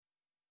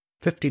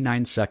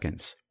59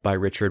 Seconds by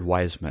Richard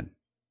Wiseman.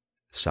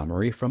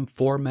 Summary from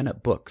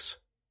 4-Minute Books.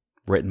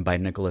 Written by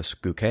Nicholas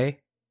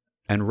Gouquet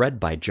and read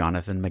by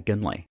Jonathan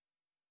McGinley.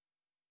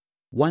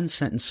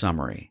 One-sentence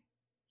summary.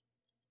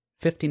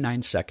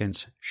 59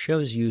 Seconds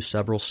shows you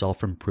several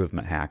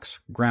self-improvement hacks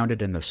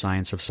grounded in the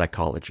science of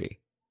psychology,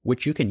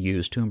 which you can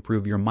use to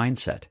improve your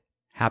mindset,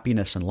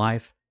 happiness in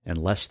life, in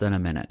less than a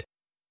minute.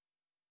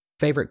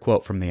 Favorite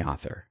quote from the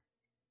author.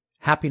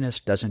 Happiness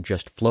doesn't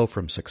just flow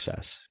from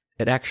success.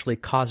 It actually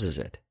causes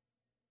it.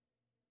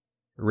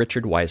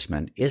 Richard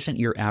Wiseman isn't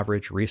your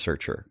average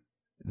researcher.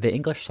 The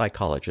English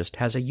psychologist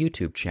has a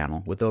YouTube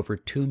channel with over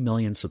 2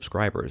 million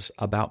subscribers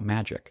about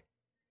magic,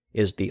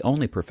 is the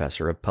only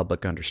professor of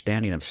public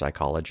understanding of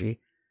psychology,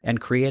 and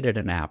created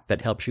an app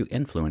that helps you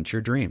influence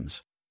your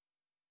dreams.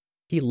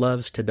 He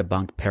loves to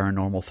debunk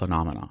paranormal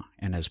phenomena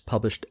and has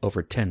published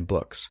over 10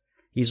 books.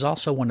 He's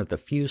also one of the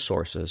few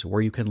sources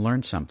where you can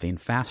learn something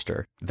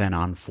faster than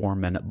on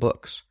 4-minute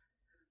books,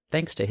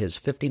 thanks to his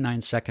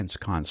 59 seconds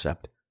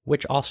concept,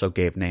 which also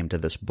gave name to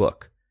this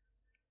book.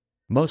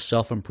 Most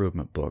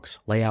self-improvement books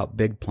lay out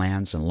big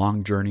plans and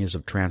long journeys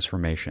of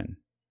transformation.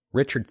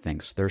 Richard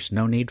thinks there's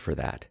no need for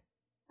that,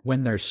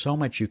 when there's so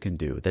much you can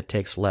do that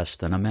takes less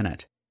than a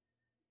minute.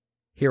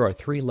 Here are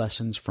 3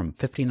 lessons from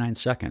 59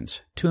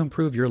 seconds to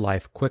improve your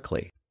life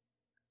quickly.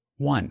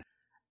 1.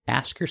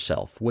 Ask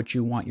yourself what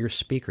you want your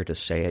speaker to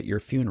say at your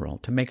funeral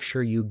to make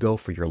sure you go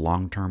for your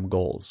long-term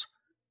goals.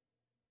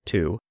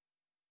 2.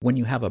 When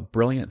you have a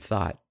brilliant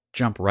thought,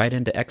 jump right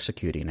into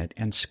executing it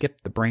and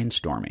skip the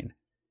brainstorming.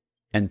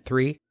 And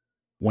 3,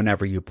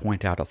 whenever you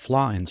point out a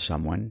flaw in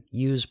someone,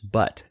 use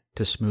but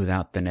to smooth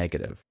out the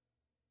negative.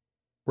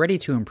 Ready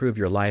to improve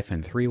your life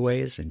in 3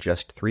 ways in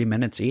just 3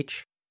 minutes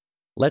each?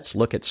 Let's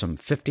look at some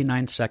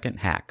 59-second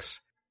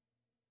hacks.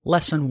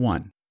 Lesson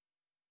 1.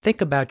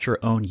 Think about your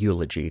own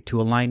eulogy to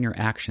align your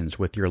actions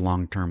with your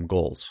long-term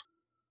goals.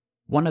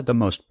 One of the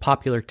most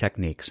popular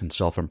techniques in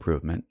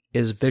self-improvement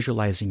is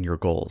visualizing your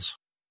goals.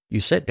 You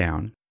sit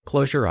down,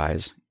 close your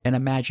eyes, and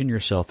imagine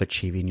yourself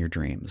achieving your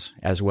dreams,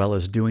 as well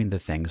as doing the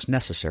things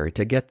necessary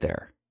to get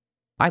there.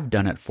 I've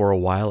done it for a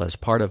while as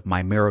part of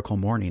my miracle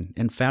morning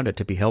and found it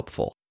to be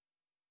helpful.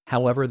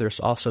 However, there's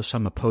also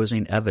some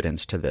opposing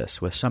evidence to this,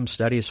 with some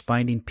studies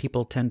finding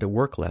people tend to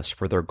work less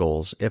for their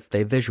goals if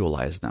they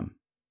visualize them.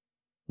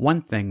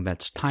 One thing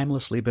that's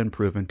timelessly been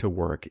proven to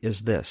work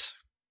is this: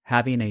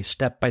 having a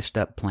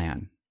step-by-step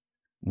plan.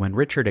 When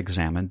Richard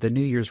examined the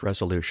New Year's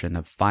resolution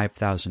of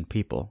 5,000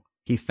 people,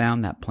 he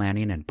found that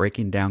planning and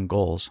breaking down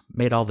goals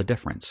made all the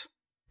difference.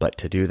 But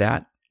to do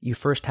that, you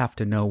first have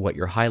to know what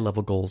your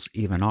high-level goals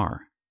even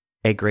are.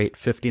 A great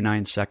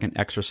 59-second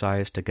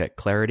exercise to get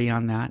clarity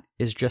on that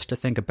is just to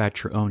think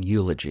about your own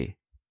eulogy.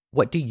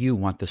 What do you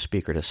want the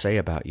speaker to say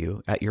about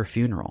you at your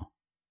funeral?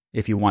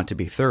 If you want to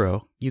be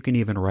thorough, you can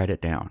even write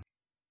it down.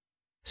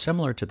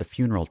 Similar to the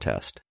funeral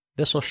test,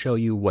 this will show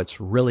you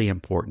what's really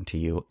important to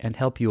you and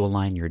help you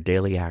align your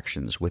daily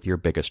actions with your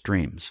biggest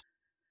dreams.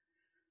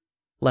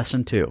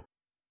 Lesson 2.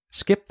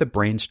 Skip the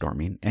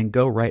brainstorming and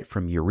go right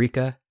from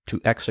eureka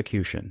to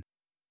execution.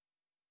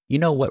 You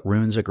know what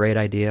ruins a great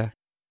idea?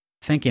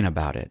 Thinking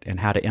about it and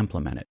how to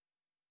implement it.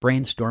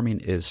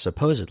 Brainstorming is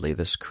supposedly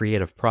this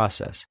creative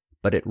process,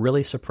 but it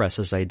really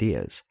suppresses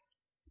ideas,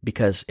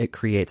 because it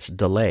creates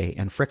delay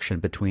and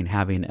friction between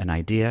having an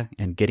idea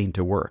and getting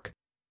to work.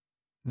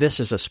 This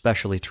is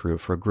especially true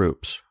for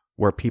groups,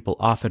 where people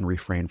often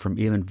refrain from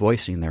even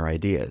voicing their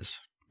ideas,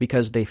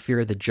 because they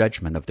fear the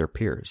judgment of their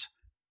peers.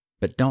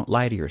 But don't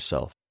lie to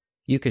yourself.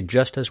 You can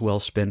just as well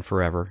spend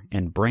forever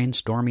in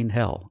brainstorming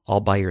hell all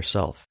by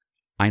yourself.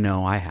 I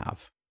know I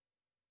have.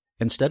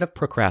 Instead of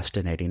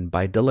procrastinating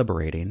by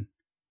deliberating,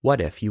 what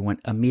if you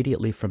went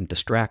immediately from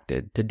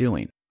distracted to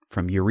doing,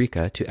 from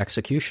eureka to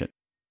execution?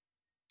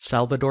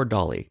 Salvador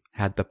Dali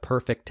had the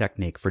perfect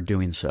technique for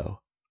doing so.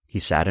 He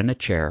sat in a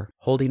chair,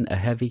 holding a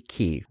heavy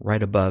key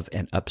right above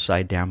an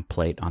upside-down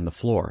plate on the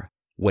floor,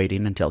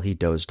 waiting until he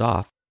dozed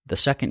off. The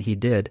second he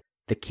did,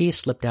 the key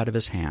slipped out of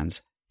his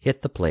hands,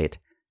 hit the plate,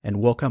 and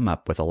woke him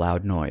up with a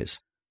loud noise.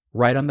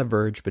 Right on the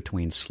verge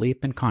between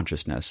sleep and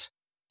consciousness,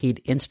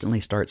 he'd instantly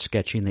start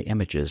sketching the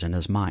images in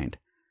his mind.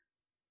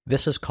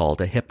 This is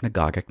called a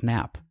hypnagogic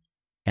nap,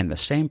 and the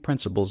same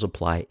principles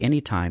apply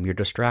anytime you're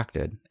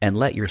distracted and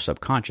let your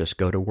subconscious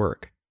go to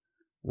work.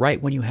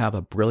 Right when you have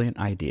a brilliant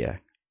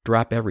idea,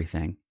 drop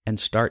everything and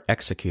start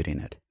executing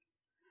it.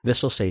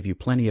 This will save you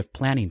plenty of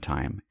planning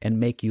time and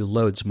make you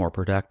loads more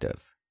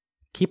productive.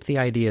 Keep the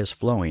ideas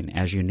flowing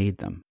as you need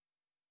them.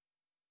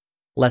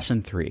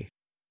 Lesson 3.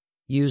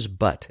 Use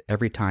but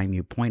every time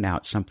you point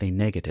out something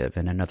negative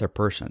in another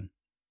person.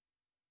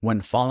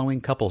 When following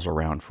couples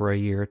around for a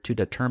year to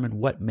determine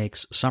what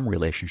makes some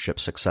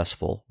relationships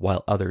successful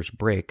while others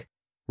break,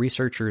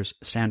 researchers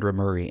Sandra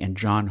Murray and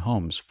John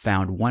Holmes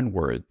found one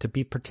word to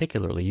be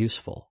particularly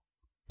useful: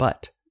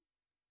 but.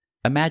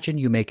 Imagine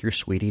you make your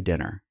sweetie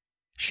dinner.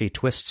 She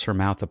twists her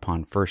mouth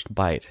upon first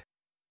bite,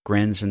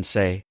 grins and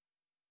say,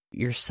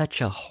 "You're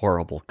such a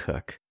horrible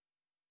cook."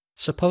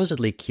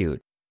 Supposedly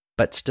cute,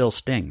 but still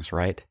stings,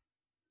 right?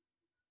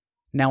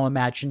 Now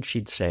imagine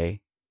she'd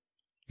say,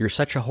 "You're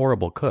such a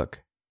horrible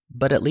cook,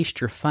 but at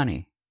least you're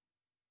funny."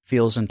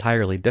 Feels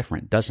entirely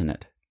different, doesn't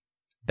it?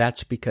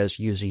 That's because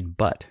using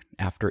 "but"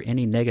 after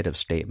any negative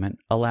statement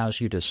allows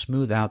you to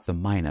smooth out the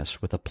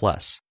minus with a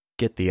plus,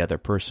 get the other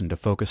person to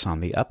focus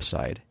on the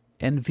upside,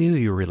 and view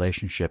your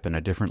relationship in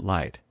a different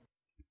light.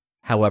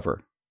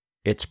 However,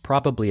 it's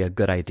probably a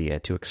good idea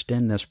to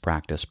extend this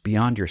practice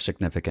beyond your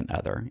significant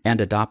other and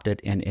adopt it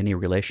in any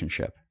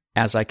relationship,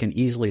 as I can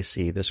easily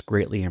see this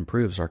greatly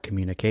improves our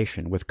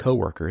communication with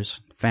coworkers,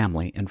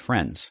 family, and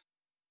friends.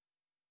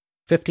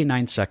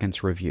 59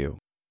 Seconds Review.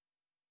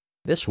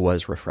 This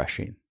was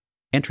refreshing.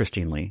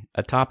 Interestingly,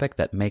 a topic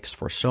that makes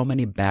for so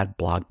many bad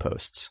blog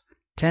posts.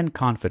 10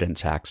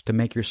 confidence hacks to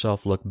make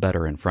yourself look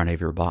better in front of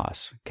your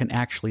boss can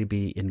actually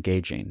be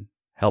engaging,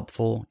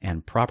 helpful,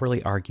 and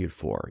properly argued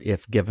for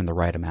if given the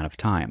right amount of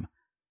time.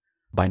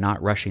 By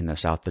not rushing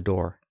this out the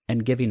door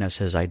and giving us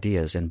his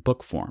ideas in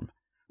book form,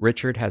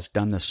 Richard has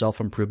done the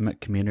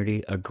self-improvement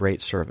community a great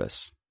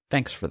service.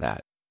 Thanks for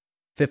that.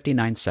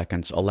 59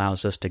 seconds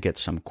allows us to get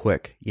some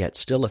quick, yet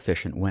still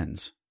efficient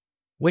wins.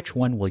 Which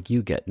one will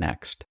you get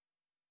next?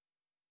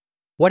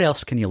 What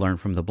else can you learn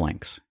from the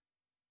blanks?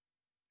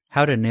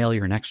 How to nail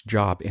your next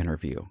job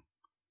interview.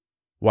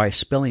 Why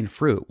spilling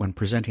fruit when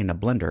presenting a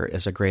blender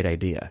is a great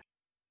idea.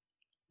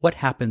 What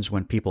happens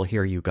when people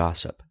hear you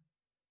gossip?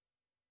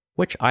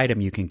 Which item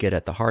you can get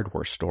at the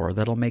hardware store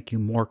that'll make you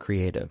more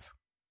creative.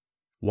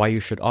 Why you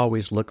should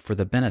always look for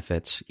the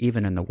benefits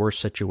even in the worst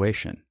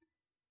situation.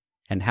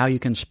 And how you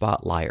can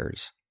spot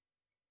liars.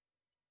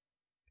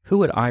 Who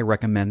would I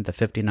recommend the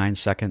 59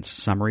 seconds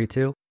summary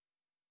to?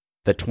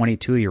 The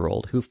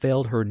 22-year-old who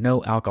failed her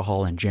no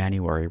alcohol in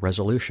January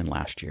resolution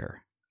last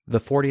year. The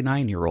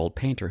 49-year-old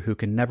painter who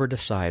can never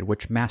decide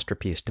which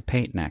masterpiece to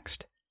paint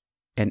next.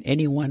 And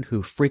anyone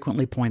who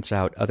frequently points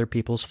out other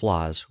people's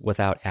flaws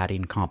without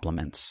adding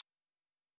compliments.